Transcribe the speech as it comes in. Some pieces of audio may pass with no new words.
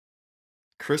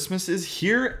Christmas is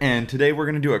here, and today we're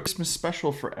going to do a Christmas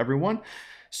special for everyone.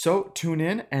 So tune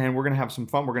in, and we're going to have some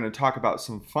fun. We're going to talk about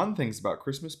some fun things about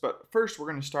Christmas. But first, we're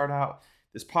going to start out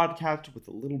this podcast with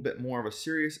a little bit more of a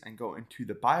serious and go into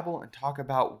the Bible and talk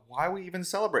about why we even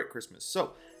celebrate Christmas.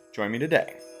 So join me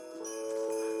today.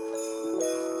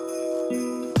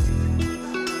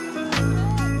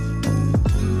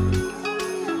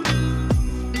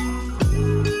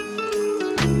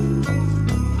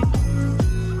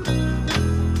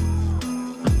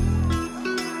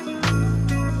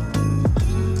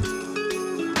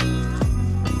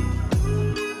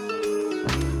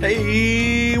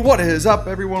 Hey, what is up,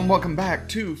 everyone? Welcome back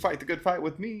to Fight the Good Fight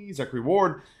with me, Zachary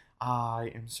Ward.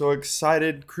 I am so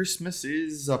excited. Christmas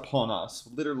is upon us.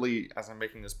 Literally, as I'm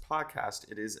making this podcast,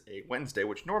 it is a Wednesday,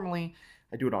 which normally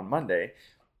I do it on Monday.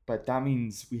 But that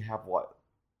means we have what?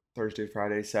 Thursday,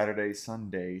 Friday, Saturday,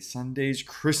 Sunday. Sunday's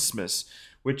Christmas,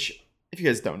 which, if you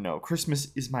guys don't know,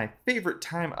 Christmas is my favorite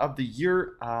time of the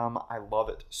year. I love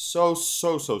it so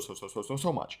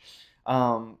much.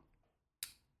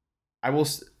 I will,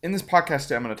 in this podcast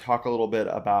today, I'm going to talk a little bit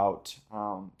about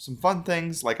some fun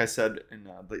things. Like I said in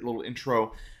the little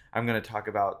intro, I'm going to talk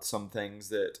about some things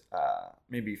that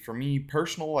maybe for me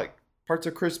personal, like parts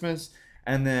of Christmas.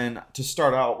 And then to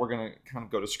start out, we're going to kind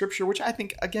of go to scripture, which I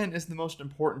think, again, is the most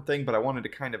important thing. But I wanted to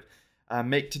kind of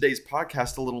make today's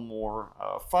podcast a little more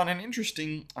fun and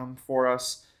interesting for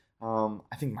us.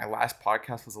 I think my last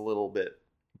podcast was a little bit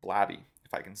blabby,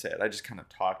 if I can say it. I just kind of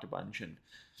talked a bunch, and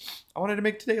I wanted to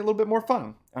make today a little bit more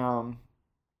fun.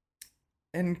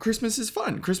 And Christmas is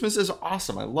fun. Christmas is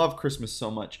awesome. I love Christmas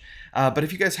so much. But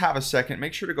if you guys have a second,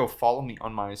 make sure to go follow me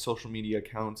on my social media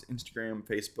accounts, Instagram,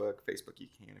 Facebook. Facebook you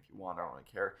can if you want. I don't really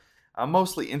care.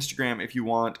 Mostly Instagram if you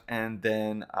want. And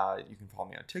then you can follow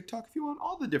me on TikTok if you want.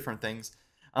 All the different things.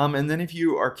 And then if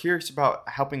you are curious about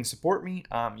helping support me,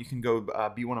 you can go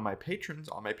be one of my patrons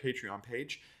on my Patreon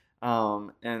page.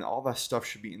 And all that stuff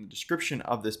should be in the description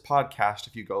of this podcast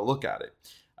if you go look at it.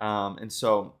 And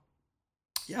so,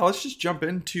 yeah, let's just jump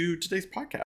into today's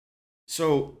podcast.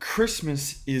 So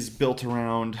Christmas is built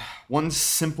around one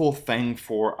simple thing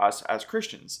for us as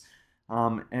Christians.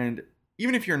 And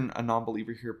even if you're a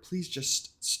non-believer here, please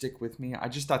just stick with me.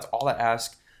 That's all I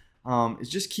ask, is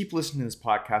just keep listening to this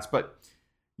podcast. But,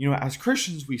 as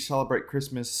Christians, we celebrate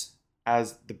Christmas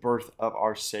as the birth of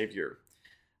our Savior.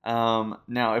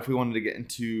 Now, if we wanted to get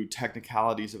into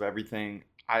technicalities of everything,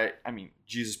 I mean,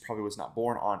 Jesus probably was not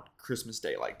born on Christmas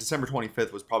Day. Like December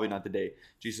 25th was probably not the day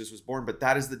Jesus was born, but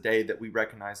that is the day that we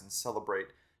recognize and celebrate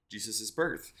Jesus'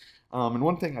 birth. And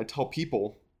one thing I tell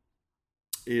people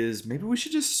is maybe we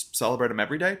should just celebrate him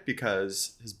every day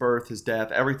because his birth, his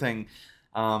death, everything,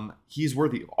 he's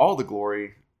worthy of all the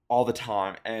glory all the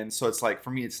time. And so it's like, for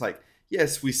me, it's like,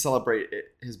 yes, we celebrate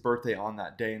his birthday on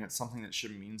that day, and it's something that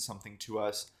should mean something to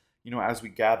us, as we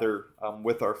gather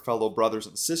with our fellow brothers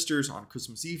and sisters on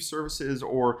Christmas Eve services,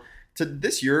 or to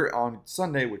this year on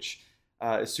Sunday, which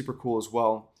is super cool as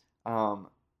well.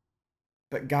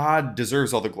 But God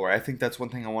deserves all the glory. I think that's one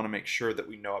thing I want to make sure that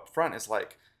we know up front is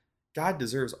like, God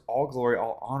deserves all glory,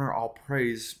 all honor, all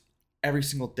praise every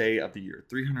single day of the year,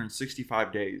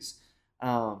 365 days.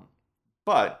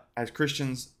 But as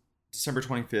Christians, December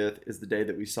 25th is the day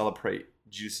that we celebrate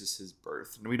Jesus'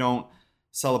 birth. And we don't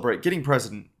celebrate getting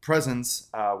presents.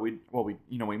 We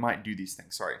might do these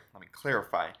things. Sorry, let me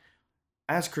clarify.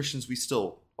 As Christians,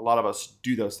 a lot of us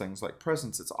do those things like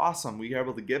presents. It's awesome. We are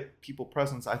able to give people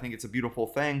presents. I think it's a beautiful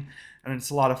thing. And it's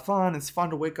a lot of fun. It's fun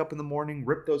to wake up in the morning,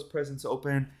 rip those presents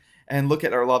open, and look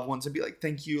at our loved ones and be like,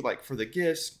 thank you, like, for the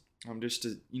gifts. Just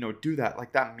to, do that.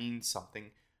 Like, that means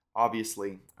something.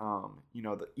 Obviously,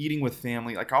 the eating with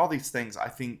family, like all these things, I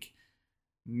think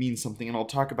mean something, and I'll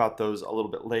talk about those a little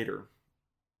bit later.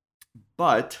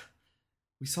 But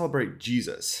we celebrate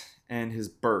Jesus and his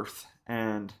birth,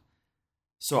 and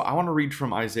so I want to read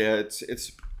from Isaiah.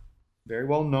 It's very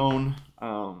well known,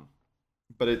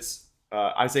 but it's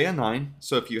Isaiah 9.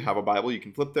 So if you have a Bible, you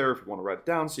can flip there. If you want to write it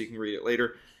down so you can read it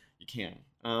later, you can.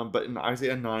 But in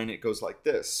Isaiah 9, it goes like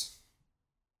this.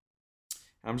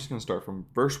 I'm just going to start from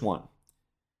verse 1.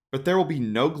 But there will be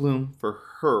no gloom for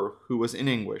her who was in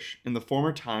anguish. In the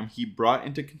former time he brought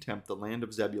into contempt the land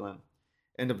of Zebulun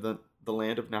and of the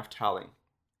land of Naphtali.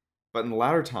 But in the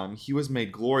latter time he was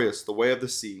made glorious the way of the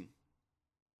sea,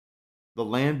 the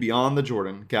land beyond the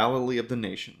Jordan, Galilee of the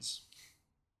nations.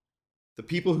 The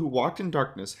people who walked in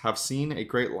darkness have seen a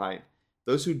great light.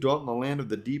 Those who dwelt in the land of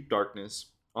the deep darkness,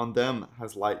 on them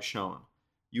has light shone.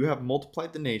 You have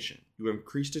multiplied the nation. You have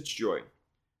increased its joy.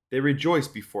 They rejoice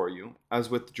before you, as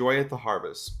with joy at the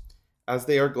harvest, as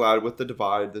they are glad with the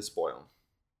divide the spoil.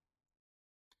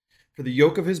 For the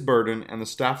yoke of his burden and the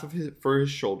staff for his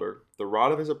shoulder, the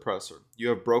rod of his oppressor, you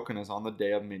have broken as on the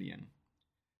day of Midian.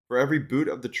 For every boot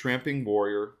of the tramping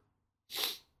warrior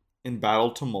in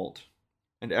battle tumult,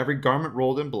 and every garment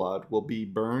rolled in blood will be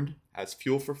burned as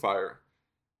fuel for fire.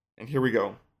 And here we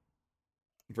go.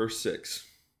 Verse 6.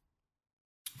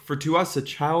 For to us a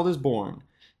child is born,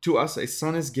 to us a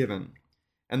son is given,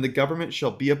 and the government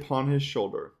shall be upon his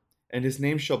shoulder, and his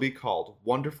name shall be called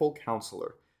Wonderful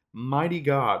Counselor, Mighty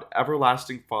God,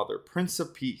 Everlasting Father, Prince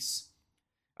of Peace.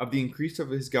 Of the increase of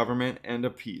his government and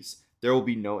of peace there will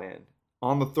be no end,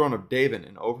 on the throne of David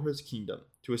and over his kingdom,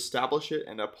 to establish it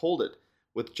and uphold it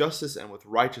with justice and with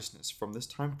righteousness from this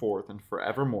time forth and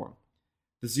forevermore.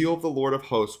 The zeal of the Lord of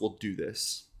hosts will do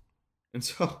this. And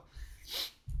so,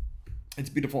 it's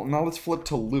beautiful. Now let's flip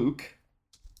to Luke,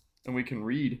 and we can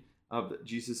read of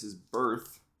Jesus'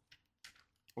 birth,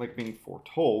 like being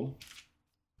foretold.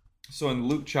 So in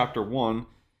Luke chapter 1,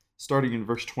 starting in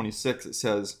verse 26, it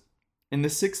says, In the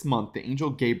 6th month, the angel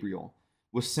Gabriel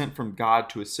was sent from God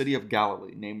to a city of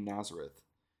Galilee named Nazareth,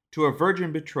 to a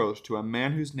virgin betrothed to a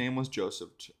man whose name was Joseph,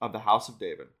 of the house of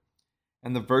David.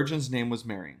 And the virgin's name was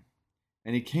Mary.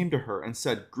 And he came to her and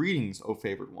said, Greetings, O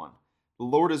favored one, the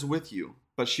Lord is with you.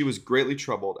 But she was greatly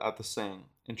troubled at the saying,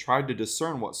 and tried to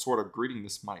discern what sort of greeting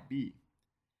this might be.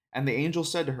 And the angel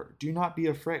said to her, Do not be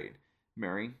afraid,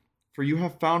 Mary, for you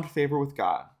have found favor with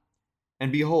God.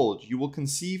 And behold, you will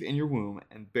conceive in your womb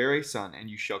and bear a son, and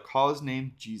you shall call his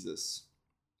name Jesus.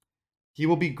 He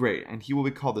will be great, and he will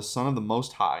be called the Son of the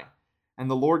Most High.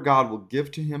 And the Lord God will give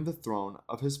to him the throne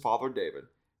of his father David,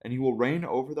 and he will reign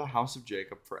over the house of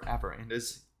Jacob forever,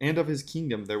 and of his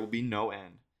kingdom there will be no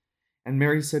end. And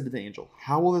Mary said to the angel,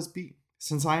 How will this be,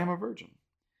 since I am a virgin?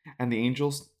 And the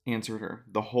angel answered her,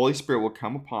 The Holy Spirit will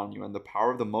come upon you, and the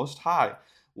power of the Most High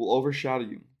will overshadow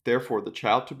you. Therefore, the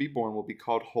child to be born will be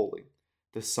called Holy,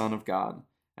 the Son of God.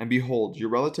 And behold, your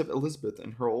relative Elizabeth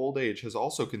in her old age has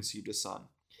also conceived a son.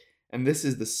 And this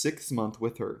is the 6th month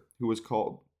with her, who is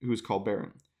called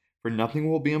barren. For nothing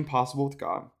will be impossible with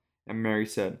God. And Mary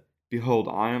said, Behold,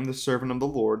 I am the servant of the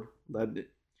Lord.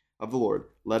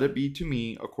 Let it be to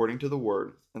me according to the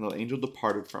word. And the angel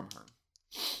departed from her.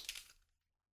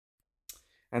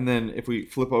 And then if we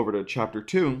flip over to chapter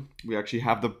 2, we actually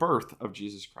have the birth of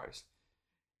Jesus Christ.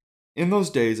 In those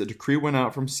days, a decree went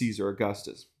out from Caesar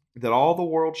Augustus that all the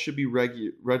world should be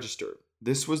registered.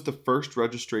 This was the first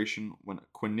registration when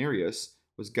Quirinius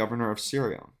was governor of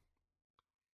Syria.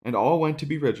 And all went to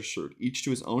be registered, each to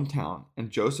his own town. And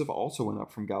Joseph also went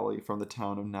up from Galilee, from the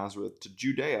town of Nazareth to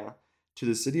Judea, to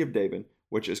the city of David,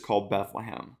 which is called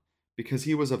Bethlehem, because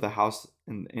he was of the house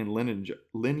and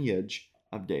lineage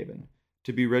of David,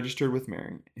 to be registered with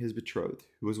Mary, his betrothed,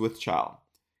 who was with child.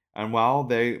 And while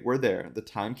they were there, the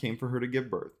time came for her to give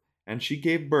birth. And she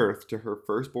gave birth to her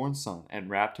firstborn son, and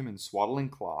wrapped him in swaddling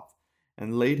cloth,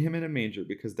 and laid him in a manger,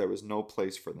 because there was no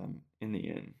place for them in the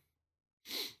inn.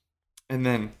 And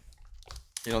then,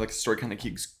 the story kind of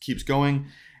keeps going,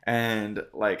 and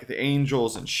like the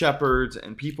angels and shepherds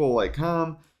and people like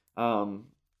come.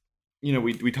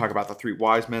 We talk about the 3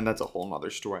 wise men. That's a whole nother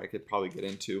story I could probably get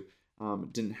into.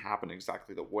 It didn't happen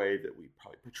exactly the way that we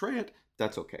probably portray it.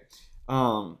 That's okay.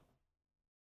 But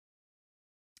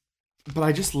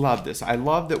I just love this. I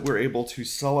love that we're able to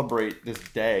celebrate this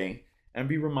day and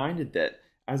be reminded that,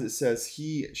 as it says,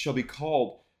 he shall be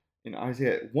called in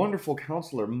Isaiah, Wonderful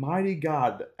Counselor, Mighty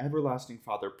God, Everlasting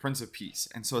Father, Prince of Peace.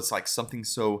 And so it's like something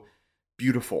so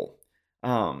beautiful.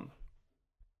 And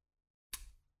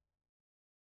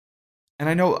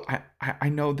I know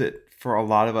that for a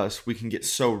lot of us, we can get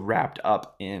so wrapped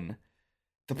up in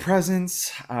the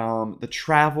presents, the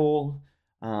travel,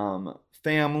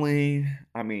 family.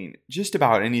 I mean, just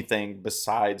about anything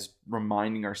besides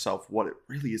reminding ourselves what it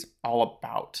really is all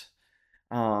about.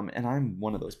 And I'm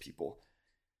one of those people.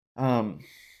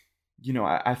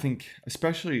 I think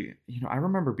especially, I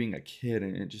remember being a kid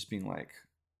and it just being like,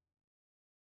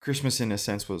 Christmas in a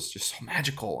sense was just so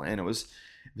magical, and it was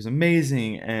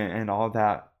amazing and all of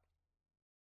that.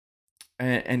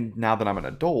 And now that I'm an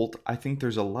adult, I think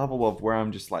there's a level of where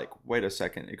I'm just like, wait a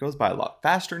second, it goes by a lot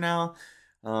faster now.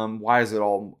 Why is it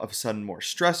all of a sudden more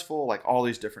stressful? Like all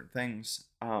these different things.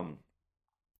 And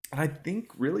I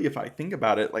think really, if I think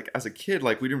about it, like as a kid,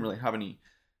 like we didn't really have any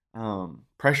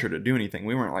pressure to do anything.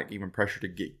 We weren't like even pressure to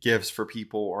get gifts for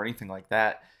people or anything like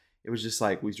that. It was just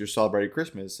like we just celebrated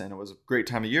Christmas, and it was a great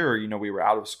time of year. We were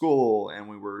out of school, and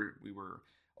we were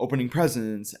opening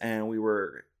presents, and we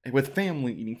were with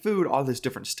family eating food, all this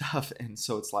different stuff. And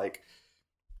so it's like,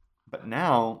 but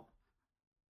now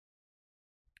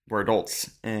we're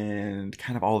adults, and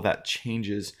kind of all of that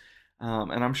changes.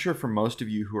 And I'm sure for most of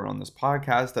you who are on this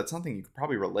podcast, that's something you could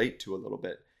probably relate to a little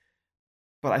bit.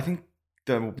 But I think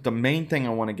the main thing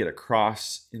I want to get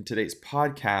across in today's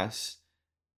podcast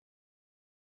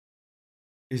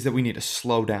is that we need to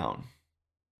slow down.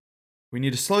 We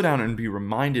need to slow down and be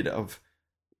reminded of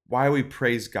why we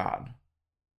praise God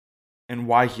and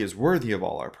why he is worthy of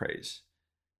all our praise.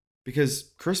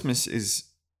 Because Christmas is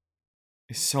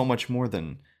so much more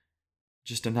than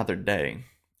just another day.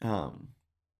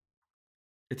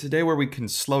 It's a day where we can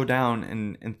slow down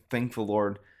and thank the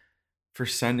Lord for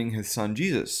sending his son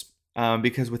Jesus.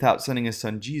 Because without sending his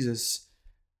son Jesus,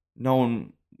 no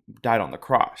one died on the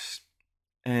cross.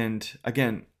 And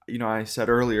again, I said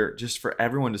earlier, just for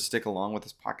everyone to stick along with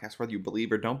this podcast, whether you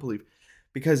believe or don't believe,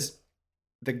 because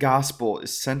the gospel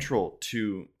is central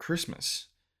to Christmas.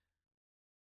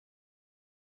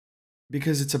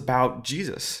 Because it's about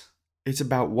Jesus. It's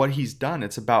about what he's done.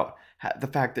 It's about the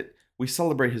fact that we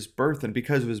celebrate his birth. And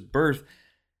because of his birth,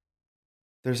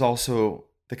 there's also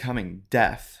the coming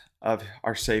death of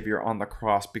our Savior on the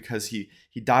cross, because he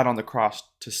died on the cross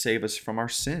to save us from our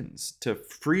sins, to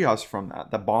free us from that.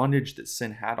 The bondage that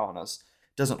sin had on us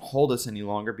doesn't hold us any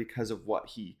longer because of what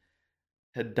he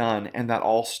had done. And that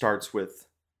all starts with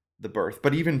the birth.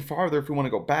 But even farther, if we want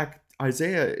to go back,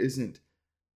 Isaiah isn't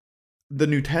the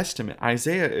New Testament.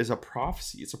 Isaiah is a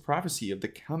prophecy. It's a prophecy of the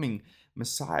coming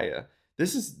Messiah.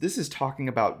 This is talking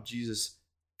about Jesus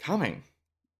coming.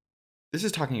 This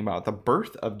is talking about the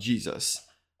birth of Jesus.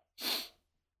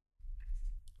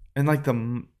 And like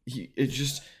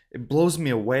it blows me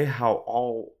away how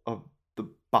all of the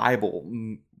Bible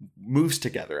moves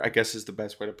together, I guess is the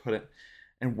best way to put it,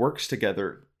 and works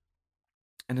together.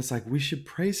 And it's like we should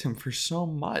praise him for so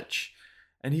much.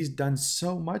 And he's done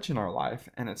so much in our life.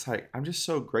 And it's like, I'm just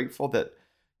so grateful that,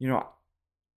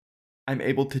 I'm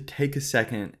able to take a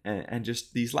second and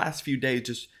just these last few days,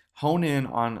 just hone in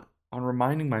on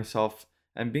reminding myself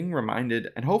and being reminded,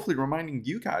 and hopefully reminding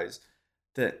you guys,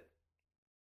 that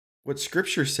what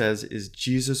scripture says is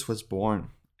Jesus was born.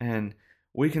 And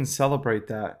we can celebrate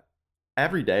that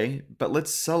every day, but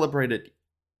let's celebrate it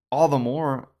all the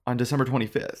more on December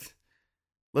 25th.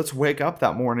 Let's wake up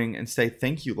that morning and say,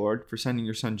 thank you, Lord, for sending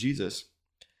your son Jesus.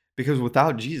 Because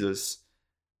without Jesus,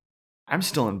 I'm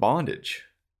still in bondage.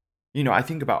 I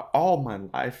think about all my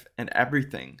life and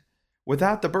everything.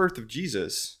 Without the birth of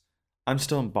Jesus, I'm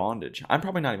still in bondage. I'm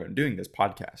probably not even doing this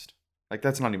podcast. Like,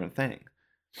 that's not even a thing.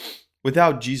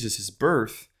 Without Jesus'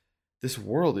 birth, this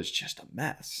world is just a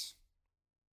mess.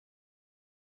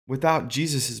 Without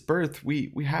Jesus' birth,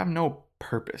 we have no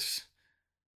purpose.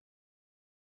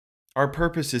 Our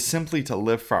purpose is simply to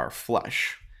live for our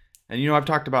flesh. And I've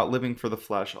talked about living for the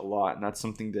flesh a lot, and that's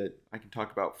something that I can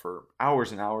talk about for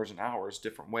hours and hours and hours,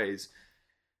 different ways.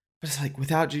 But it's like,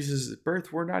 without Jesus'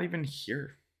 birth, we're not even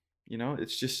here.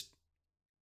 It's just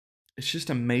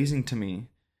amazing to me,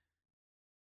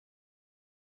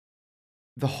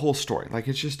 the whole story. Like,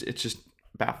 it's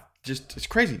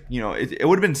crazy. It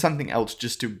would have been something else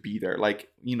just to be there. Like,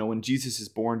 when Jesus is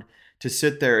born, to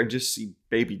sit there and just see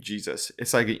baby Jesus.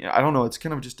 It's like, I don't know, it's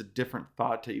kind of just a different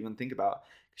thought to even think about.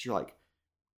 Because you're like,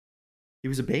 he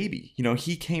was a baby.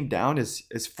 He came down as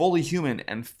fully human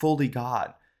and fully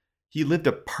God. He lived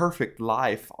a perfect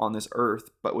life on this earth,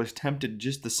 but was tempted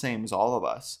just the same as all of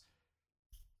us.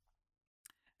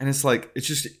 And it's like, it's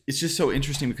just so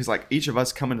interesting, because like each of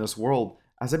us come into this world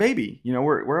as a baby.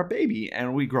 We're a baby,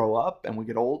 and we grow up and we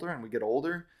get older and we get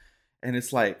older. And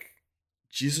it's like,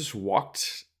 Jesus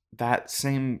walked that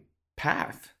same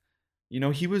path.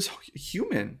 He was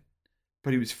human,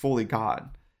 but he was fully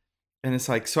God. And it's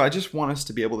like, so I just want us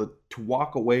to be able to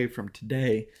walk away from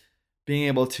today being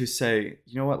able to say,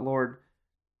 you know what, Lord,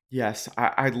 yes,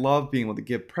 I love being able to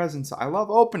give presents. I love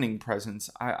opening presents.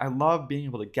 I love being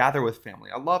able to gather with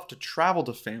family. I love to travel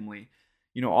to family.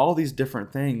 All these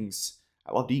different things.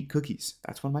 I love to eat cookies.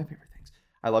 That's one of my favorite things.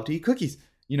 I love to eat cookies.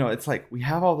 It's like we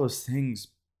have all those things,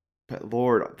 but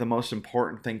Lord, the most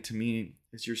important thing to me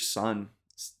is your son.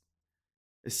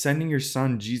 Is sending your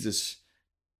son, Jesus,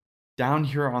 down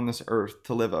here on this earth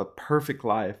to live a perfect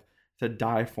life, to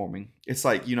die for me. It's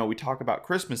like, we talk about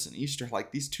Christmas and Easter,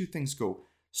 like these two things go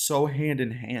so hand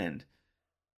in hand.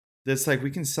 That's like,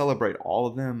 we can celebrate all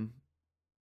of them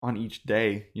on each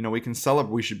day.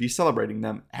 We should be celebrating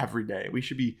them every day. We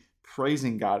should be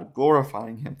praising God,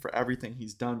 glorifying him for everything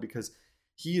he's done, because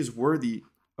he is worthy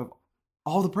of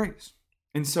all the praise.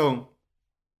 And so,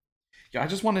 I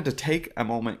just wanted to take a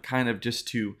moment kind of just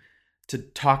to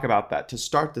talk about that, to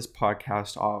start this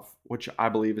podcast off, which I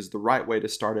believe is the right way to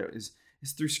start it, is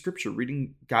through scripture,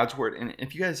 reading God's word. And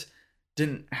if you guys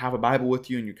didn't have a Bible with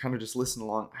you and you kind of just listen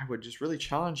along, I would just really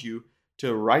challenge you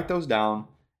to write those down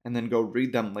and then go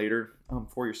read them later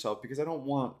for yourself, because I don't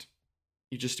want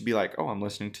you just to be like, oh, I'm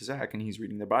listening to Zach and he's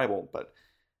reading the Bible, but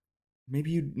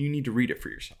maybe you need to read it for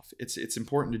yourself. It's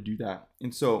important to do that.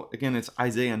 And so again, it's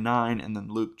Isaiah 9 and then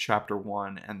Luke chapter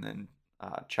 1 and then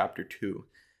chapter 2.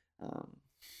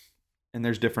 And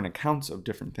there's different accounts of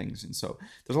different things. And so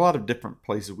there's a lot of different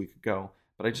places we could go,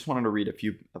 but I just wanted to read a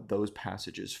few of those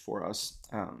passages for us.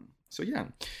 So yeah.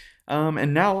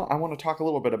 And now I want to talk a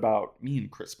little bit about me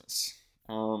and Christmas.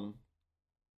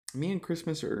 Me and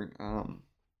Christmas are,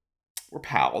 we're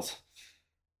pals.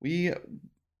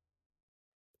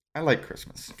 I like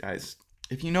Christmas, guys.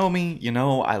 If you know me, you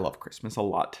know I love Christmas a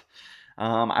lot.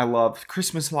 I love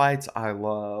Christmas lights. I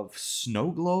love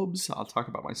snow globes. I'll talk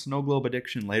about my snow globe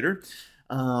addiction later.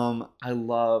 I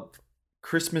love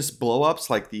Christmas blow-ups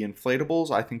like the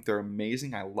inflatables. I think they're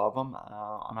amazing. I love them.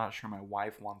 I'm not sure my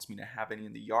wife wants me to have any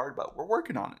in the yard, but we're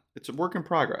working on it. It's a work in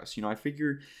progress. I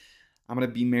figure I'm going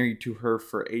to be married to her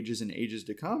for ages and ages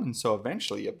to come. And so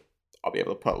eventually I'll be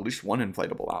able to put at least one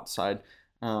inflatable outside.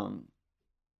 And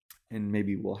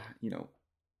maybe we'll,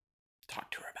 talk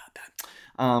to her about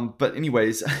that. But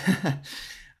anyways,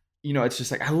 it's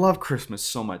just like, I love Christmas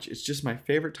so much. It's just my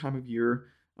favorite time of year.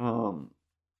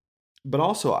 But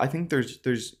also I think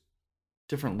there's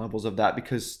different levels of that,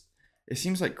 because it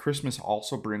seems like Christmas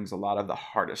also brings a lot of the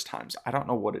hardest times. I don't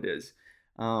know what it is.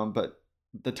 But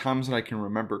the times that I can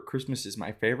remember, Christmas is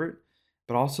my favorite,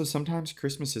 but also sometimes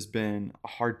Christmas has been a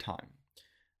hard time.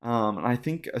 And I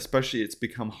think especially it's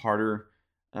become harder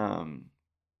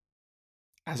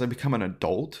as I become an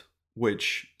adult,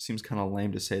 which seems kind of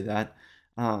lame to say that.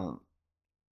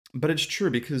 But it's true,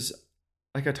 because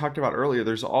like I talked about earlier,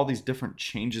 there's all these different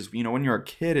changes. When you're a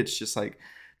kid, it's just like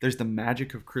there's the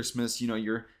magic of Christmas.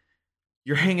 You're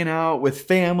hanging out with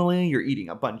family, you're eating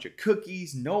a bunch of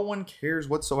cookies. No one cares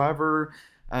whatsoever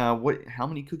how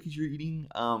many cookies you're eating.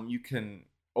 You can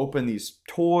open these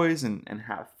toys and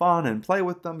have fun and play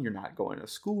with them. You're not going to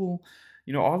school.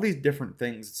 All these different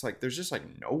things. It's like there's just like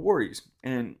no worries.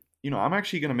 And I'm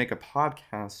actually going to make a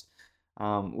podcast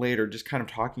later, just kind of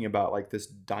talking about like this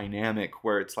dynamic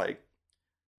where it's like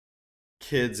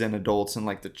kids and adults and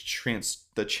like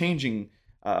the changing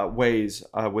ways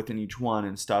within each one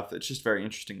and stuff. It's just very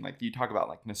interesting. Like you talk about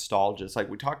like nostalgia. It's like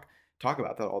we talk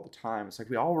about that all the time. It's like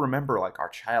we all remember like our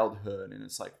childhood, and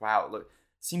it's like, wow, look,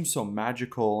 it seems so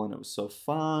magical and it was so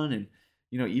fun. And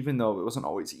even though it wasn't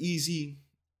always easy,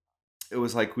 it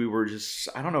was like we were just,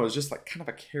 I don't know, it was just like kind of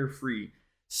a carefree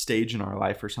stage in our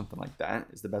life or something like that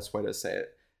is the best way to say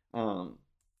it. Holding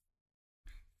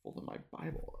my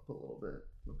Bible up a little bit.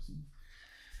 Whoopsie.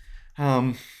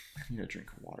 I need a drink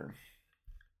of water.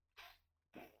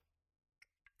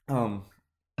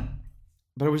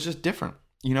 But it was just different.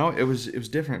 It was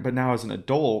different. But now as an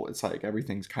adult, it's like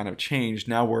everything's kind of changed.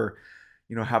 Now we're,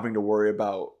 having to worry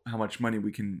about how much money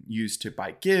we can use to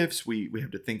buy gifts. We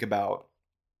have to think about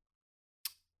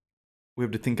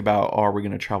are we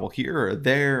going to travel here or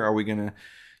there? Are we going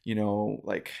to,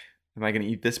 like, am I going to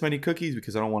eat this many cookies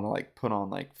because I don't want to like put on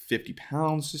like 50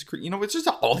 pounds? It's just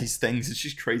all these things. It's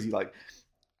just crazy. Like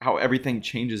how everything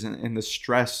changes and the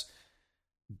stress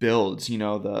builds,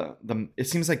 it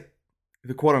seems like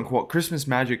the quote unquote Christmas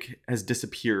magic has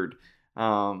disappeared.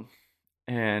 And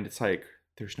it's like,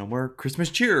 there's no more Christmas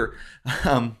cheer.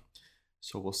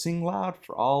 So we'll sing loud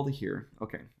for all to hear.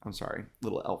 Okay. I'm sorry.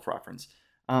 Little elf reference.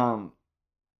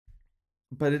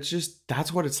 But it's just,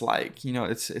 that's what it's like.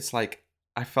 It's like,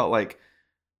 I felt like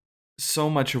so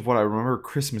much of what I remember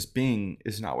Christmas being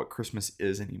is not what Christmas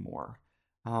is anymore.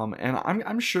 And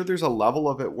I'm sure there's a level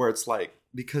of it where it's like,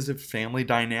 because of family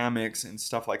dynamics and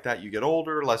stuff like that, you get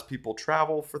older, less people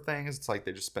travel for things. It's like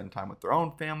they just spend time with their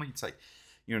own family. It's like,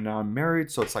 now I'm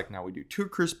married, so it's like now we do 2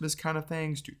 Christmas kind of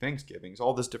things, 2 Thanksgivings,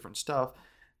 all this different stuff.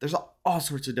 There's all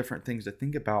sorts of different things to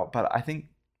think about. But I think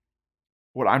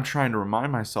what I'm trying to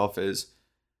remind myself is,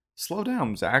 slow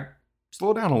down, Zach.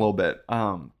 Slow down a little bit.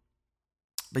 But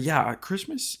yeah,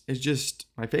 Christmas is just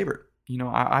my favorite.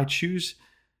 I choose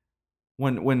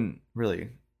when really,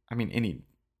 I mean,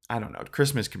 I don't know,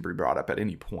 Christmas can be brought up at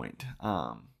any point.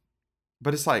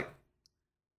 But it's like,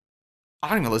 I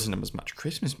don't even listen to as much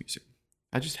Christmas music.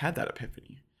 I just had that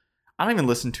epiphany. I don't even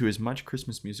listen to as much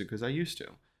Christmas music as I used to.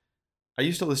 I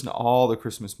used to listen to all the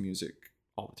Christmas music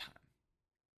all the time.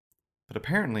 But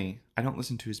apparently, I don't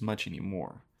listen to as much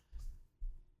anymore.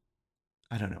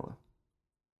 I don't know.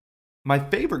 My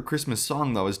favorite Christmas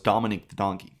song, though, is Dominique the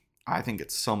Donkey. I think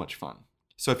it's so much fun.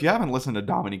 So if you haven't listened to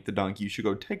Dominique the Donkey, you should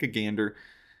go take a gander,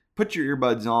 put your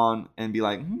earbuds on, and be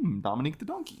like, Dominique the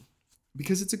Donkey.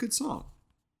 Because it's a good song.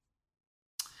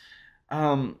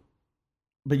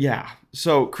 But yeah,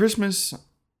 so Christmas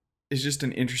is just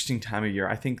an interesting time of year.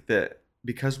 I think that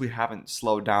because we haven't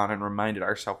slowed down and reminded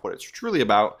ourselves what it's truly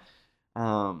about,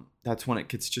 that's when it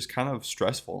gets just kind of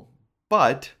stressful.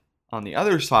 But on the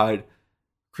other side,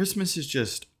 Christmas is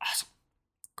just awesome.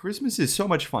 Christmas is so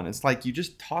much fun. It's like you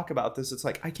just talk about this. It's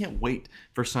like I can't wait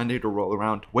for Sunday to roll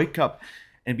around, to wake up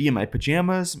and be in my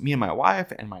pajamas, me and my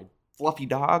wife and my fluffy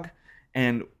dog,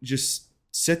 and just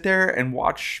sit there and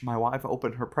watch my wife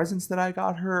open her presents that I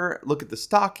got her, look at the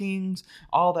stockings,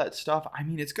 all that stuff. I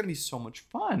mean, it's going to be so much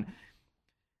fun.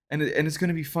 And it's going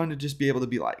to be fun to just be able to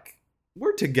be like,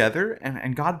 we're together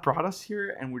and God brought us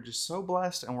here and we're just so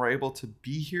blessed and we're able to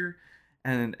be here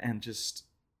and just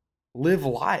live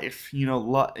life,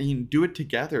 do it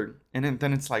together. And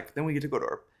then it's like, then we get to go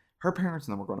to her parents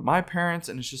and then we're going to my parents.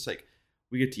 And it's just like,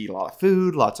 we get to eat a lot of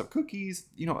food, lots of cookies,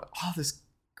 all this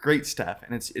great stuff.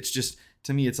 And it's just,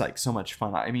 to me, it's like so much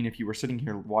fun. I mean, if you were sitting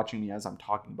here watching me as I'm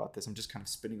talking about this, I'm just kind of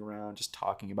spinning around, just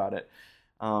talking about it.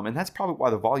 And that's probably why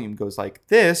the volume goes like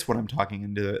this when I'm talking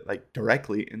into it like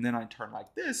directly. And then I turn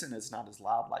like this and it's not as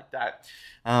loud like that.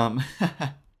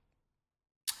 But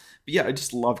yeah, I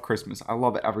just love Christmas. I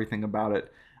love everything about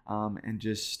it. And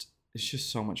just it's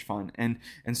just so much fun. And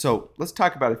so let's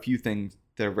talk about a few things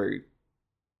that are very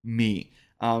me.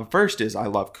 First is I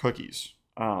love cookies.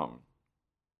 I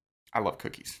love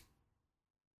cookies.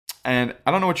 And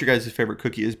I don't know what your guys' favorite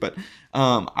cookie is, but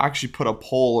I actually put a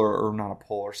poll or not a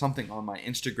poll or something on my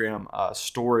Instagram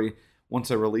story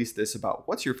once I released this about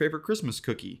what's your favorite Christmas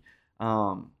cookie,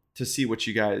 to see what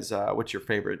you guys what's your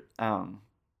favorite,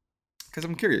 because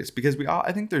I'm curious because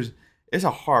I think it's a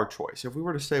hard choice. If we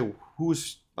were to say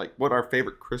who's like what our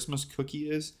favorite Christmas cookie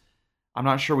is, I'm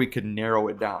not sure we could narrow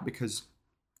it down because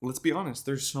let's be honest,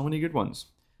 there's so many good ones,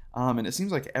 and it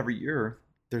seems like every year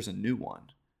there's a new one.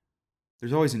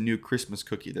 There's always a new Christmas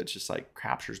cookie that just like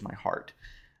captures my heart.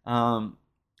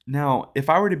 Now,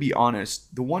 if I were to be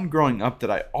honest, the one growing up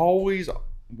that I always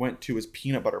went to was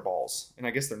peanut butter balls. And I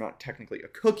guess they're not technically a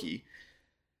cookie,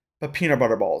 but peanut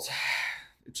butter balls.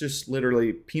 It's just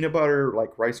literally peanut butter,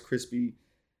 like Rice Krispie,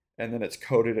 and then it's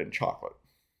coated in chocolate.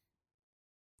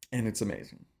 And it's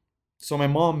amazing. So my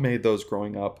mom made those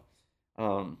growing up,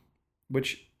 um,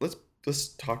 which let's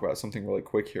talk about something really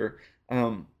quick here.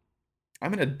 Um,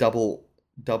 I'm in a double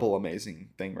amazing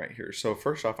thing right here. So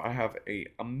first off, I have a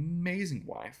amazing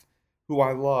wife who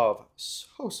I love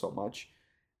so much,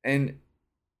 and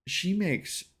she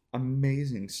makes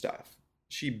amazing stuff.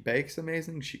 She bakes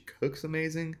amazing, she cooks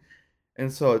amazing,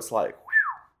 and so it's like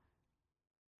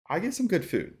I get some good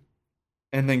food.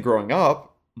 And then growing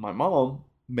up, my mom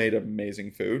made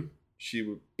amazing food.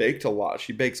 She baked a lot.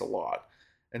 She bakes a lot.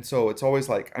 And so it's always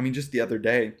like, I mean, just the other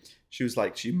day, she was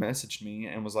like, she messaged me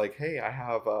and was like, hey, I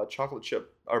have chocolate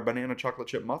chip or banana chocolate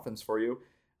chip muffins for you.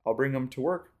 I'll bring them to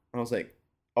work. And I was like,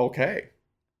 okay.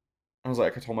 I was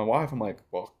like, I told my wife, I'm like,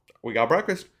 well, we got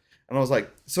breakfast. And I was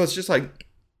like, so it's just like,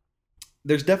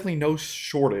 there's definitely no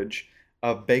shortage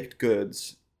of baked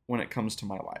goods when it comes to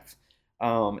my life.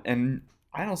 And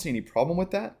I don't see any problem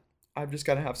with that. I've just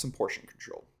got to have some portion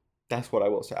control. That's what I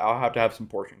will say. I'll have to have some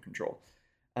portion control.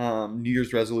 New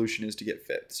Year's resolution is to get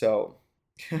fit. So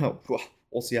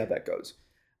we'll see how that goes.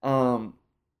 Um,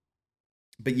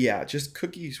 but yeah, just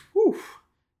cookies. Whew,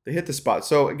 they hit the spot.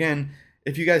 So again,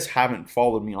 if you guys haven't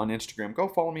followed me on Instagram, go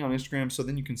follow me on Instagram so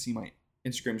then you can see my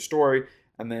Instagram story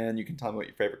and then you can tell me what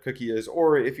your favorite cookie is.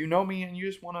 Or if you know me and you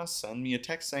just want to send me a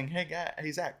text saying,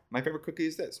 hey Zach, my favorite cookie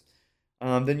is this.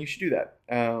 Then you should do that.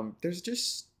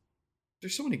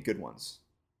 There's so many good ones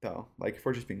though. Like if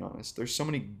we're just being honest, there's so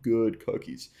many good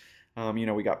cookies.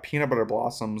 We got peanut butter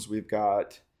blossoms. We've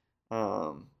got,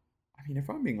 I mean, if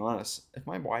I'm being honest, if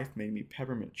my wife made me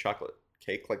peppermint chocolate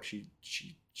cake, like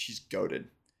she's goated.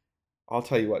 I'll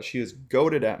tell you what, she is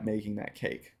goated at making that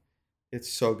cake.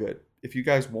 It's so good. If you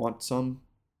guys want some,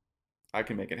 I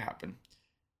can make it happen.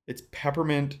 It's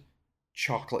peppermint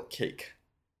chocolate cake,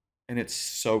 and it's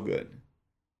so good.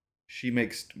 She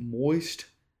makes moist,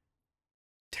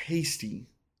 tasty,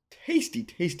 tasty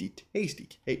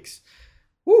cakes.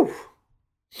 Woo!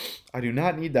 I do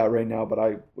not need that right now, but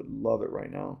I would love it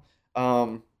right now.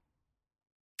 Um,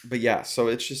 but yeah, so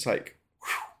it's just like,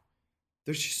 whew,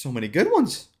 there's just so many good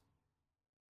ones.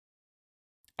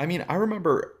 I mean, I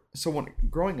remember, so when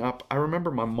growing up, I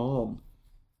remember my mom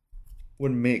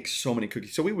would make so many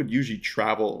cookies. So we would usually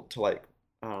travel to like,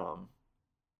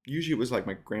 usually it was like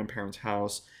my grandparents'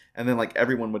 house, and then like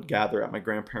everyone would gather at my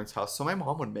grandparents' house. So my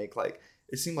mom would make like,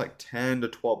 it seemed like 10 to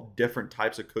 12 different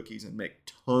types of cookies and make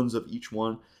tons of each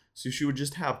one. So she would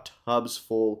just have tubs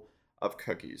full of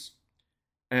cookies.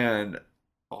 And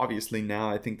Obviously now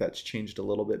I think that's changed a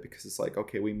little bit because it's like,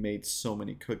 okay, we made so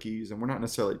many cookies and we're not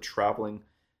necessarily traveling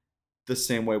the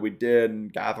same way we did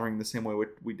and gathering the same way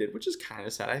we did, which is kind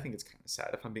of sad. I think it's kind of sad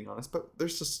if I'm being honest, but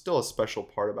there's just still a special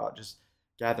part about just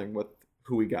gathering with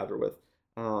who we gather with.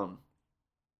 Um,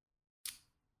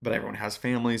 but everyone has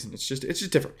families and it's just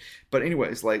different. But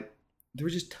anyways, like there were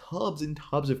just tubs and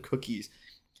tubs of cookies,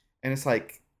 and it's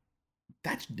like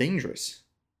that's dangerous.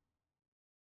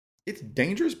 It's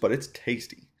dangerous, but it's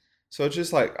tasty. So it's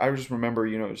just like I just remember,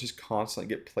 it's just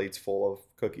constantly get plates full of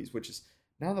cookies, which is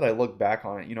now that I look back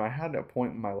on it, I had a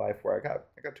point in my life where I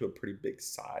got to a pretty big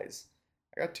size.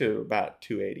 I got to about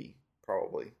 280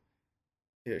 probably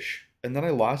ish. And then I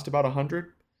lost about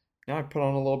 100. Now I put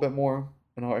on a little bit more,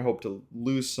 and now I hope to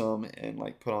lose some and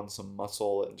like put on some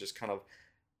muscle and just kind of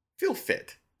feel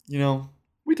fit.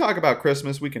 We talk about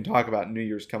Christmas, we can talk about New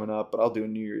Year's coming up, but I'll do a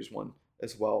New Year's one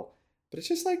as well. But it's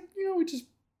just like, we just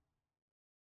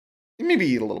maybe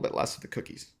eat a little bit less of the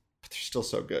cookies, but they're still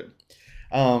so good.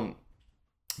 Um,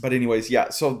 but anyways, yeah,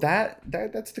 so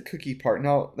that's the cookie part.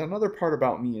 Now, another part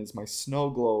about me is my snow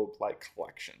globe like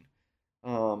collection.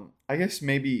 I guess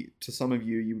maybe to some of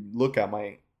you, you look at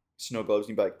my snow globes and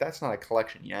you'd be like, that's not a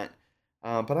collection yet.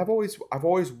 But I've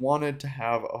always wanted to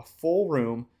have a full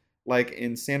room like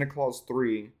in Santa Claus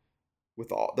 3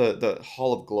 with all the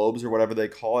Hall of Globes or whatever they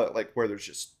call it, like where there's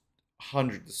just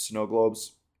hundreds of snow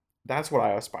globes. That's what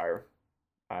I aspire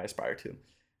to.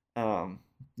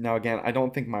 Now again, I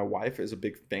don't think my wife is a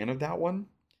big fan of that one.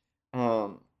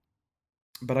 Um,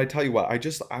 but I tell you what,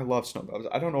 I love snow globes.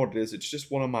 I don't know what it is. It's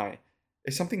just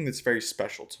it's something that's very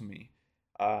special to me.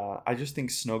 I just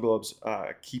think snow globes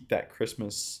keep that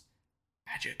Christmas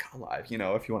magic alive,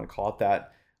 if you want to call it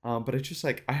that. But it's just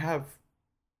like I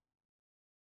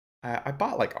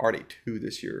bought like already two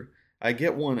this year. I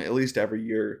get one at least every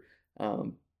year.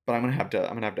 But I'm gonna have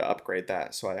to upgrade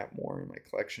that so I have more in my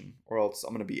collection, or else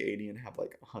I'm gonna be 80 and have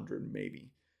like 100 maybe.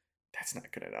 That's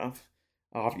not good enough,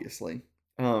 obviously.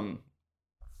 Um,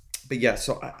 but yeah,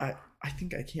 so I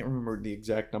think I can't remember the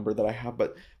exact number that I have,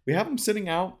 but we have them sitting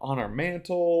out on our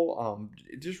mantle,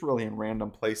 just really in random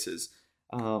places.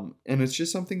 And it's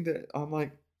just something that I'm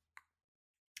like,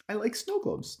 I like snow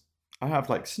globes. I have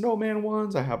like snowman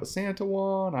ones. I have a Santa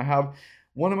one. I have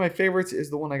one of my favorites is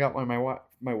the one I got when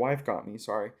my wife got me.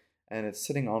 Sorry, and it's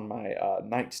sitting on my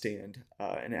nightstand,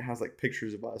 and it has like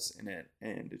pictures of us in it,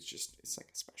 and it's like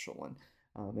a special one.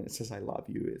 And it says "I love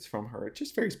you." It's from her. It's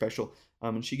just very special.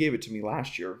 And she gave it to me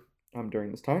last year,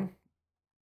 during this time,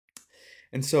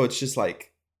 and so it's just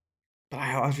like, but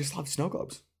I just love snow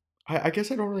globes. I guess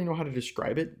I don't really know how to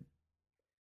describe it,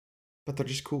 but they're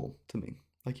just cool to me.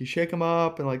 Like you shake them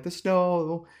up and like the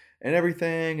snow and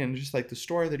everything, and just like the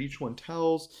story that each one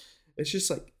tells. It's just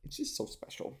so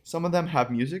special. Some of them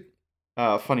have music.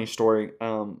 Funny story.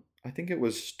 I think it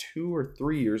was 2 or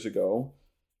 3 years ago.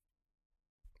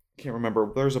 Can't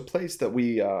remember. There's a place that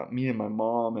me and my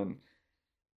mom and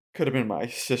could have been my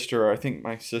sister. I think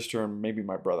my sister and maybe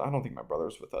my brother. I don't think my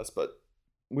brother's with us, but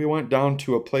we went down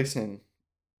to a place in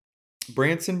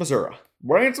Branson, Missouri.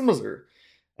 Branson, Missouri.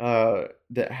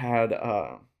 That had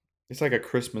it's like a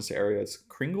Christmas area. It's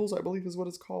Kringles, I believe is what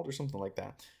it's called, or something like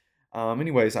that.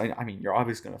 Anyways, I mean, you're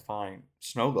obviously gonna find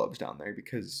snow globes down there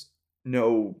because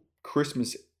no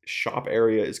Christmas shop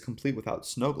area is complete without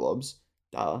snow globes.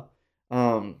 Duh.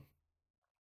 Um,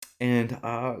 and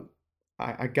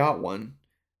I got one.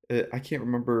 I can't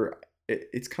remember.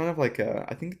 It's kind of like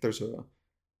I think there's a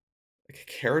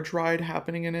carriage ride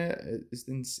happening in it is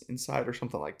inside or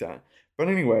something like that. But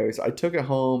anyways, I took it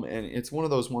home and it's one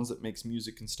of those ones that makes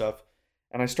music and stuff.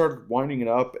 And I started winding it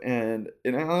up and I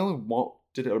only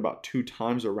did it about 2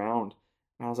 times around.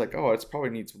 And I was like, oh, it probably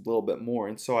needs a little bit more.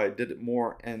 And so I did it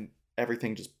more and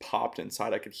everything just popped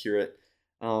inside. I could hear it.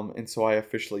 And so I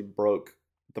officially broke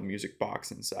the music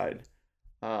box inside.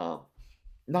 Uh,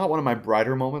 Not one of my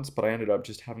brighter moments, but I ended up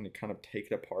just having to kind of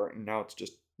take it apart, and now it's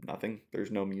just nothing.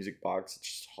 There's no music box; it's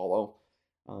just hollow,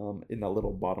 in that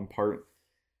little bottom part,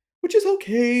 which is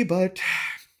okay. But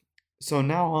so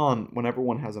now on, whenever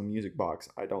one has a music box,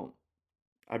 I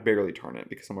barely turn it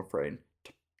because I'm afraid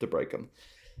to break them.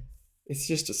 It's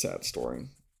just a sad story,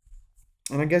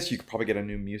 and I guess you could probably get a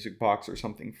new music box or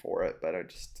something for it, but I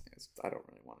don't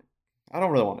really want to. I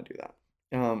don't really want to do that.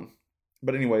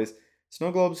 But anyways,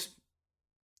 snow globes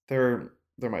they're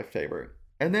my favorite.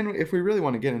 And then if we really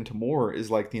want to get into more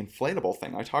is like the inflatable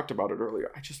thing. I talked about it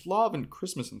earlier. I just love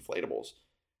Christmas inflatables.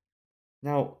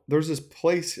 Now, there's this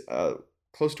place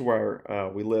close to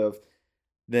where we live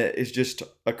that is just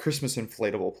a Christmas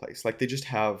inflatable place. Like they just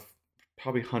have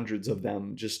probably hundreds of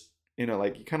them just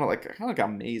like you kind of like a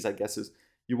maze, I guess is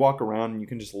you walk around and you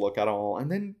can just look at it all. And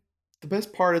then the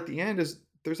best part at the end is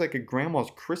there's like a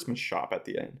grandma's Christmas shop at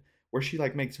the end where she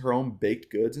like makes her own baked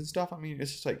goods and stuff. I mean,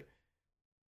 it's just like,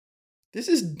 this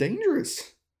is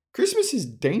dangerous. Christmas is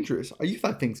dangerous. You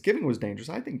thought Thanksgiving was dangerous.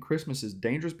 I think Christmas is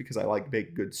dangerous because I like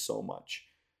baked goods so much.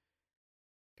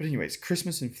 But anyways,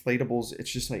 Christmas inflatables,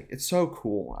 it's just like, it's so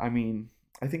cool. I mean,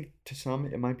 I think to some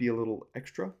it might be a little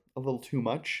extra, a little too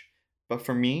much. But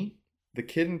for me, the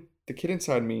kid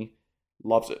inside me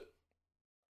loves it.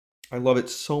 I love it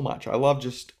so much. I love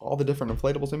just all the different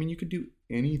inflatables. I mean, you can do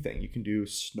anything. You can do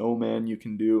snowmen, you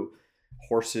can do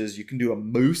horses, you can do a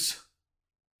moose.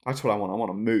 That's what I want. I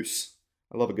want a moose.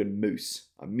 I love a good moose,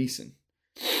 a meeson.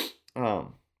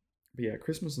 But yeah,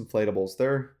 Christmas inflatables,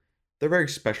 they're very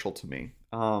special to me.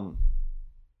 I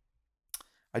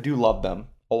do love them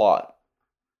a lot.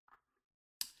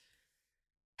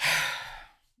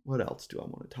 What else do I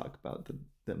want to talk about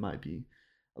that might be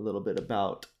a little bit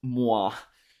about moi?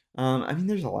 I mean,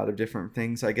 there's a lot of different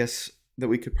things, I guess, that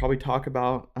we could probably talk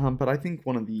about. But I think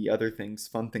one of the other things,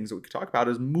 fun things that we could talk about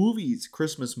is movies,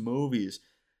 Christmas movies.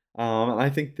 And I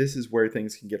think this is where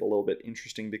things can get a little bit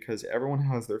interesting because everyone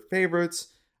has their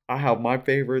favorites. I have my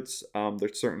favorites.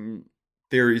 There's certain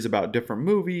theories about different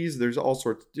movies. There's all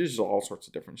sorts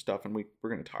of different stuff, and we're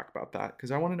going to talk about that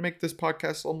because I wanted to make this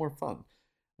podcast a little more fun,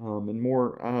 and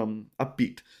more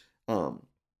upbeat.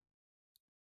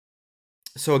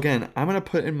 So again, I'm going to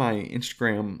put in my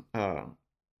Instagram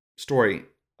story,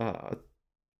 not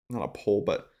a poll,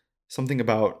 but something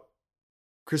about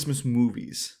Christmas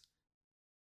movies.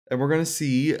 And we're going to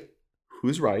see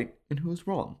who's right and who's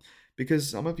wrong. Because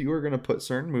some of you are going to put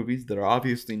certain movies that are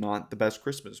obviously not the best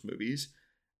Christmas movies.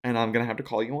 And I'm going to have to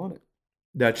call you on it.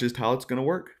 That's just how it's going to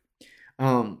work.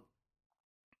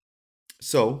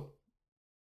 So,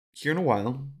 here in a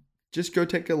while, just go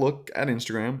take a look at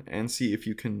Instagram and see if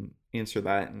you can answer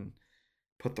that and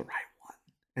put the right one.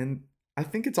 And I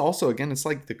think it's also, again, it's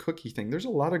like the cookie thing. There's a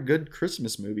lot of good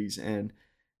Christmas movies. And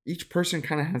each person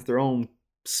kind of has their own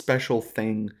special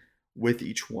thing with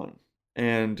each one.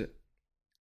 And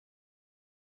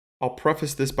I'll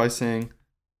preface this by saying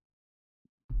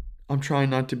I'm trying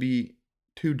not to be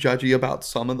too judgy about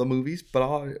some of the movies, but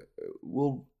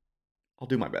I'll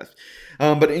do my best.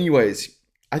 But anyways,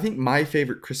 I think my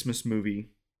favorite Christmas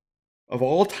movie of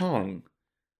all time,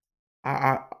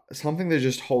 something that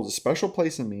just holds a special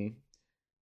place in me,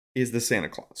 is the Santa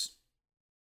Claus.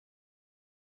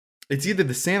 It's either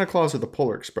the Santa Claus or the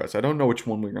Polar Express. I don't know which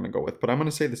one we're going to go with, but I'm going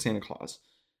to say the Santa Claus.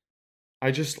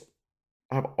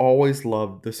 I've always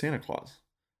loved the Santa Claus.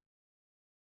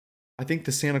 I think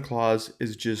the Santa Claus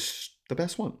is just the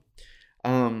best one.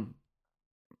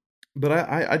 But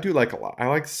I do like a lot. I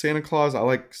like Santa Claus. I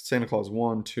like Santa Claus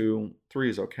 1, 2, 3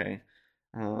 is okay.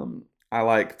 I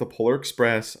like the Polar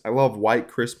Express. I love White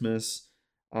Christmas.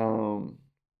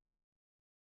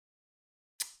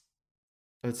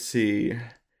 Let's see.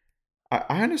 I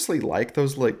honestly like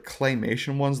those like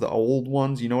claymation ones, the old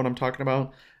ones. You know what I'm talking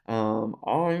about?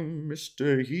 I'm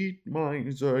Mr. Heat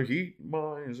Miser, Heat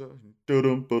Miser.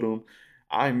 Dum dum.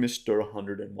 I'm Mr.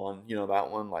 101. You know that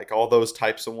one, like all those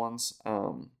types of ones.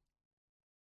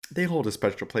 They hold a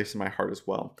special place in my heart as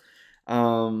well.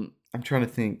 I'm trying to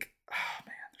think. Oh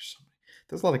man, there's so many.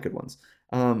 There's a lot of good ones.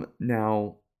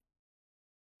 Now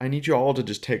I need you all to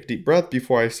just take a deep breath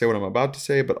before I say what I'm about to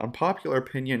say. But unpopular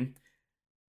opinion.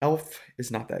 Elf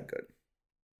is not that good.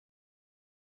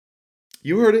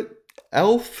 You heard it.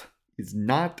 Elf is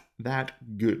not that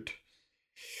good.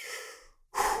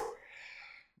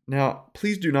 Now,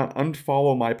 please do not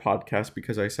unfollow my podcast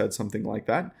because I said something like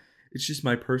that. It's just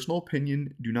my personal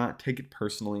opinion. Do not take it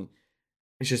personally.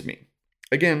 It's just me.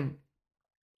 Again,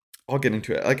 I'll get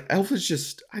into it. Like, Elf is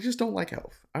just, I just don't like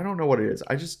Elf. I don't know what it is.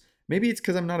 Maybe it's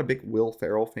because I'm not a big Will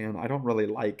Ferrell fan. I don't really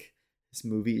like his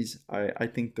movies. I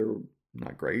think they're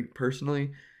not great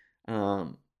personally.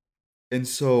 And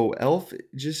so Elf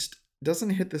just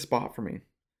doesn't hit the spot for me.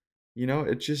 You know,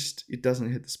 it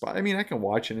doesn't hit the spot. I mean, I can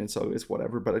watch it and so it's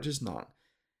whatever, but it's not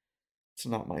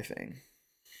my thing.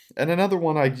 And another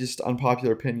one,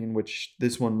 unpopular opinion, which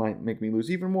this one might make me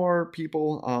lose even more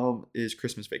people, is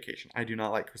Christmas Vacation. I do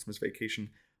not like Christmas Vacation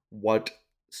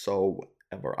whatsoever.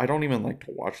 I don't even like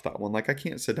to watch that one. Like, I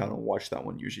can't sit down and watch that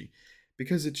one usually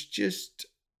because it's just,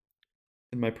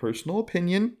 in my personal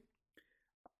opinion,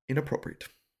 inappropriate.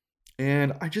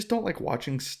 And I just don't like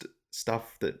watching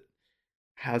stuff that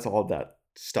has all that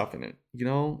stuff in it, you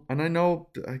know? And I know,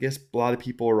 I guess a lot of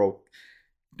people are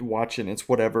watching, it's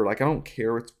whatever. Like, I don't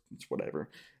care, it's whatever.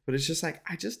 But it's just like,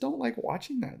 I just don't like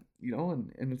watching that, you know?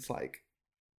 And it's like,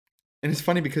 and it's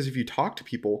funny because if you talk to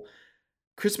people,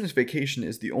 Christmas Vacation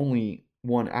is the only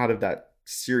one out of that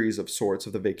series of sorts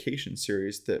of the vacation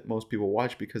series that most people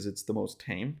watch because it's the most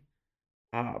tame.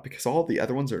 Because all the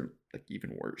other ones are like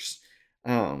even worse.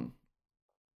 Um,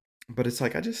 but it's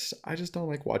like I just don't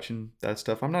like watching that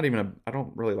stuff. I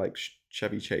don't really like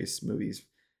Chevy Chase movies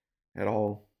at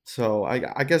all. So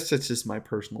I guess it's just my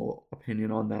personal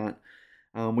opinion on that.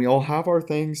 We all have our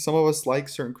things. Some of us like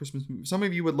certain Christmas movies. Some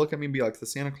of you would look at me and be like, "The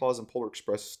Santa Claus and Polar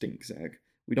Express stink, Zach.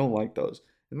 We don't like those,"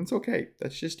 and that's okay.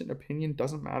 That's just an opinion.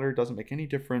 Doesn't matter. Doesn't make any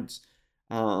difference.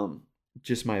 Um,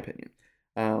 just my opinion.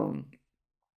 Um,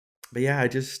 but yeah,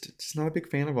 just not a big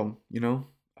fan of them.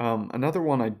 Another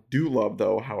one I do love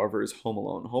though, however, is Home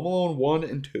Alone. Home Alone 1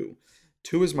 and 2.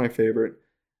 2 is my favorite.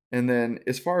 And then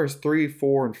as far as 3,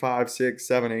 4, and 5, 6,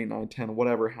 7, 8, 9, 10,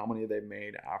 whatever, how many they've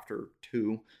made after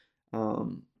 2,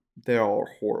 um, they all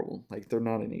are horrible. Like they're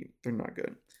not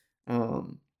good.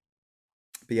 Um,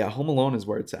 but yeah, Home Alone is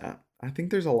where it's at. I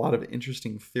think there's a lot of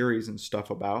interesting theories and stuff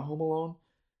about Home Alone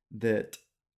that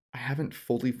I haven't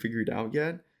fully figured out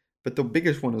yet. But the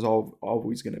biggest one is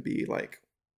always going to be like,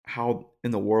 how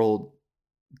in the world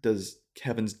does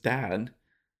Kevin's dad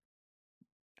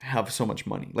have so much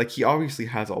money? Like, he obviously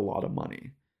has a lot of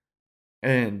money.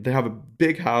 And they have a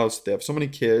big house. They have so many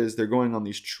kids. They're going on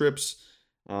these trips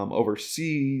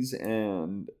overseas,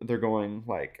 and they're going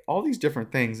like all these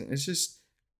different things. And it's just,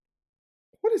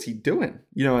 what is he doing?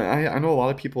 I know a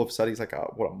lot of people have said he's like a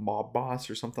mob boss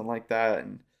or something like that,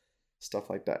 and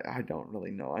stuff like that. I don't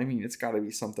really know. I mean, it's got to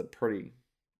be something pretty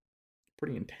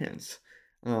intense.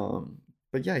 Um,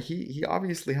 but yeah, he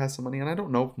obviously has some money, and I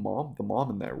don't know if the mom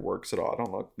in there works at all. I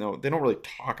don't know. No, they don't really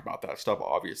talk about that stuff,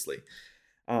 obviously.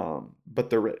 But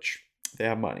they're rich. They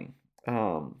have money.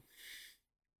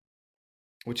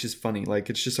 Which is funny. Like,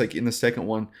 it's just like in the second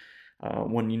one,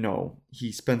 when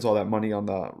he spends all that money on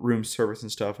the room service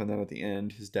and stuff, and then at the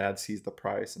end, his dad sees the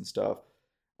price and stuff.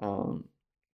 Um,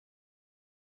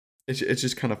 it's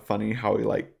just kind of funny how he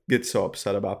like gets so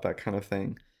upset about that kind of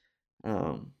thing.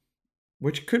 Um,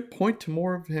 which could point to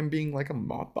more of him being like a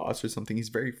mob boss or something. He's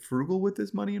very frugal with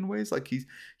his money in ways. Like, he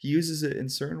uses it in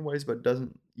certain ways, but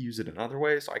doesn't use it in other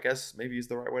ways. So I guess maybe is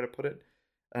the right way to put it.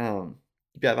 Um,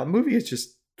 yeah, that movie is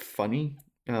just funny.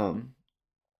 Um,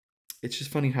 it's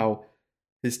just funny how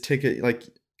his ticket, like,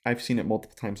 I've seen it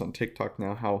multiple times on TikTok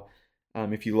now, how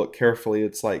if you look carefully,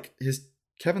 it's like his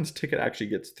Kevin's ticket actually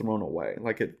gets thrown away.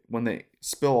 Like, when they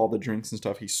spill all the drinks and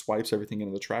stuff, he swipes everything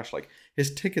into the trash. Like,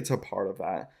 his ticket's a part of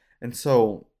that. And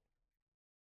so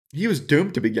he was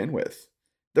doomed to begin with.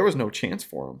 There was no chance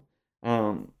for him.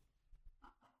 Um,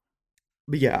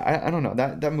 but yeah, I don't know.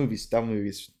 That movie's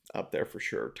up there for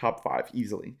sure. Top 5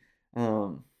 easily.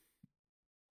 Um,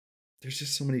 there's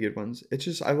just so many good ones. It's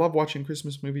just, I love watching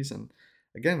Christmas movies, and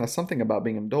again, that's something about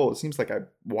being an adult. It seems like I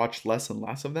watch less and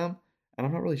less of them, and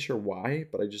I'm not really sure why,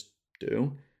 but I just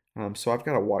do. So I've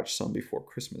got to watch some before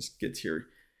Christmas gets here.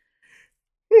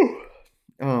 Whew.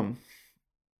 Um,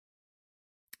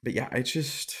 but yeah, it's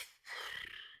just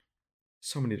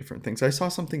so many different things. I saw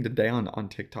something today on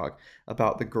TikTok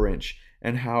about the Grinch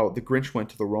and how the Grinch went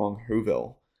to the wrong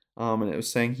Whoville. And it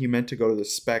was saying he meant to go to the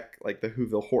spec, like the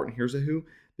Whoville Horton Hears a Who,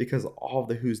 because all of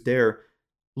the Who's there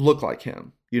look like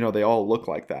him. They all look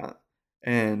like that.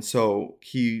 And so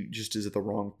he just is at the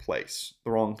wrong place,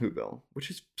 the wrong Whoville, which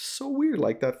is so weird.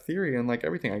 Like, that theory and like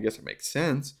everything, I guess it makes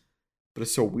sense, but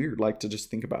it's so weird, like, to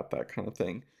just think about that kind of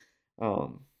thing.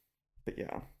 Um, but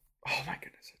yeah. Oh my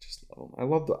goodness, I just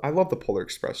love them. I love the Polar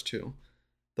Express too.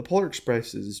 The Polar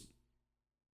Express is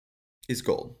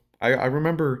gold. I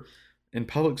remember in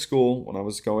public school when I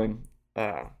was going,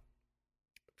 uh,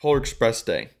 Polar Express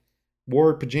Day.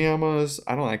 Wore pajamas.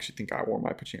 I don't actually think I wore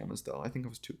my pajamas though. I think I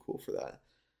was too cool for that.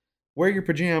 Wear your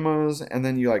pajamas, and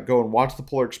then you like go and watch the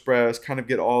Polar Express, kind of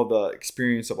get all the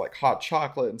experience of like hot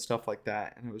chocolate and stuff like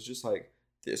that. And it was just like,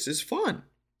 this is fun.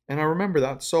 And I remember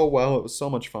that so well. It was so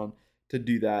much fun to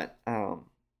do that.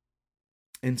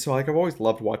 And so like I've always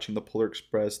loved watching the Polar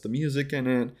Express, the music in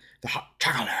it, the hot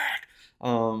chocolate.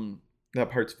 Um, that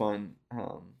part's fun. I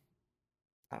don't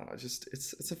know,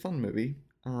 it's a fun movie.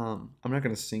 I'm not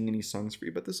gonna sing any songs for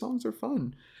you, but the songs are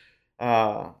fun.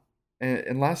 Uh,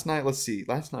 and last night, let's see,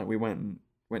 last night we went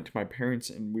to my parents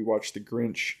and we watched The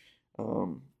Grinch.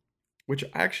 Um, which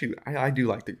actually I do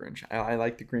like The Grinch. I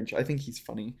like The Grinch. I think he's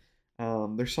funny.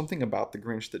 There's something about The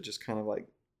Grinch that just kind of like,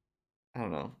 I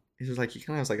don't know. He's just like, he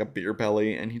kind of has like a beer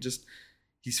belly, and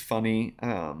he's funny.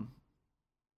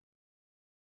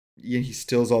 Yeah, he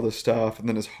steals all this stuff, and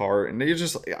then his heart, and you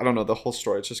just, I don't know, the whole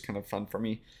story. It's just kind of fun for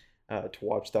me to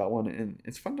watch that one, and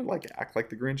it's fun to like act like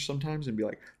the Grinch sometimes and be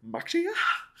like Maxia,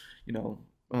 you know,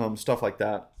 stuff like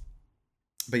that.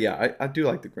 But yeah, I do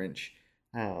like the Grinch.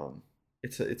 Um,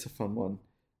 it's a fun one.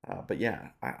 But yeah,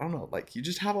 I don't know. Like you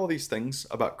just have all these things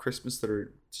about Christmas that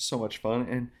are just so much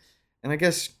fun, and I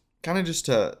guess kind of just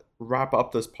to wrap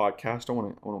up this podcast, I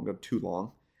want to go too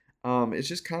long. It's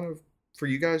just kind of for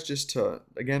you guys just to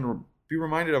again be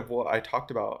reminded of what I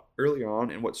talked about earlier on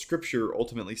and what Scripture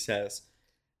ultimately says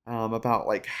about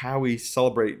like how we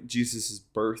celebrate Jesus's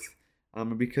birth.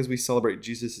 And because we celebrate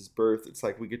Jesus's birth, it's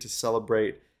like we get to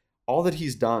celebrate all that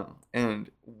he's done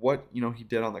and what he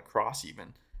did on the cross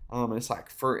even. And it's like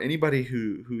for anybody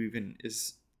who even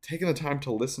is taking the time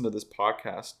to listen to this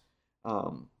podcast,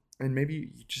 and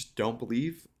maybe you just don't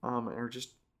believe, or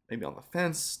just maybe on the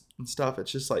fence and stuff.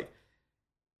 It's just like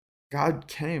God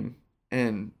came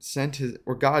and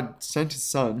God sent his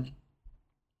son,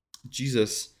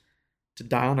 Jesus, to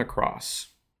die on a cross.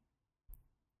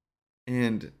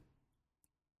 And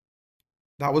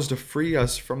that was to free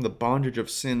us from the bondage of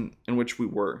sin in which we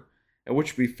were, in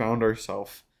which we found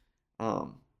ourselves.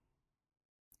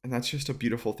 And that's just a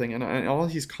beautiful thing. And all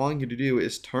he's calling you to do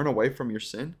is turn away from your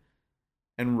sin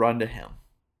and run to him.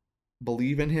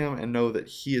 Believe in him and know that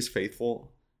he is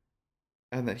faithful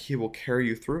and that he will carry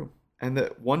you through. And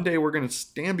that one day we're going to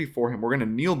stand before him. We're going to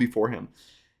kneel before him.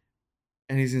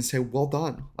 And he's going to say, well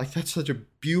done. Like, that's such a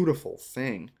beautiful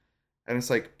thing. And it's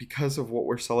like, because of what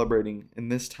we're celebrating in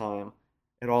this time,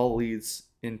 it all leads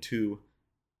into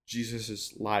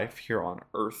Jesus's life here on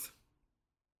earth.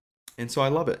 And so I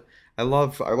love it. I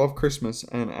love Christmas.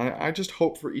 And I just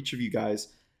hope for each of you guys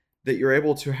that you're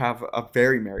able to have a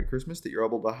very Merry Christmas, that you're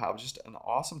able to have just an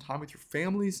awesome time with your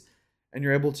families, and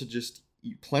you're able to just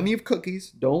eat plenty of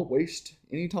cookies. Don't waste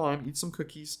any time. Eat some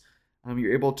cookies.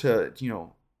 You're able to,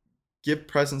 give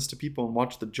presents to people and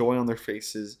watch the joy on their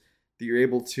faces, that you're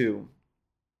able to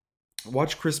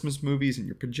watch Christmas movies in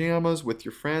your pajamas with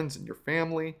your friends and your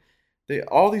family.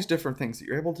 All these different things that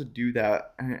you're able to do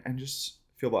that and just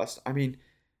feel blessed. I mean,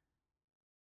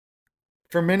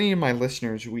 for many of my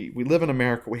listeners, we live in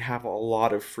America. We have a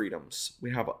lot of freedoms.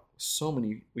 We have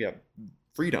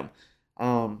freedom.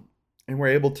 And we're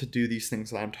able to do these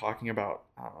things that I'm talking about.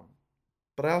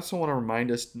 But I also want to remind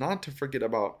us not to forget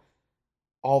about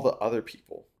all the other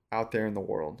people out there in the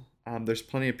world. There's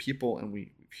plenty of people, and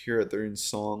we hear it there in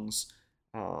songs,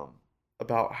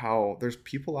 about how there's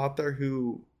people out there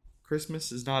who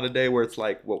Christmas is not a day where it's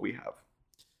like what we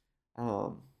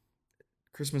have.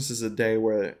 Christmas is a day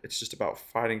where it's just about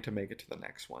fighting to make it to the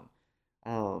next one.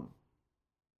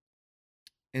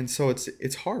 And so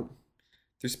it's hard.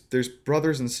 There's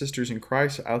brothers and sisters in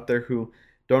Christ out there who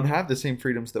don't have the same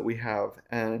freedoms that we have,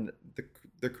 and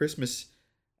the Christmas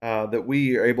that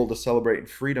we are able to celebrate in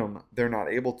freedom, they're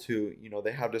not able to.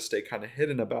 They have to stay kind of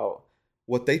hidden about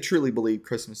what they truly believe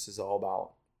Christmas is all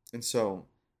about. And so,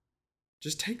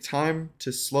 just take time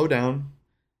to slow down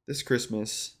this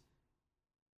Christmas,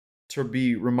 to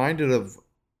be reminded of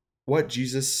what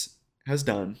Jesus has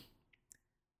done,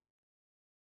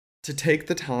 to take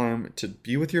the time to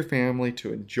be with your family,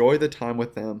 to enjoy the time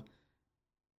with them,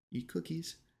 eat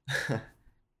cookies,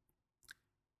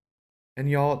 and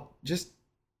y'all just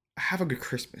have a good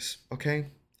Christmas, okay?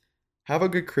 Have a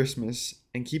good Christmas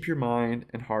and keep your mind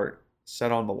and heart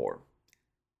set on the Lord.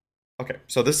 Okay,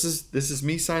 so this is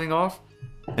me signing off.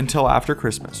 Until after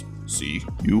Christmas. See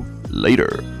you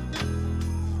later.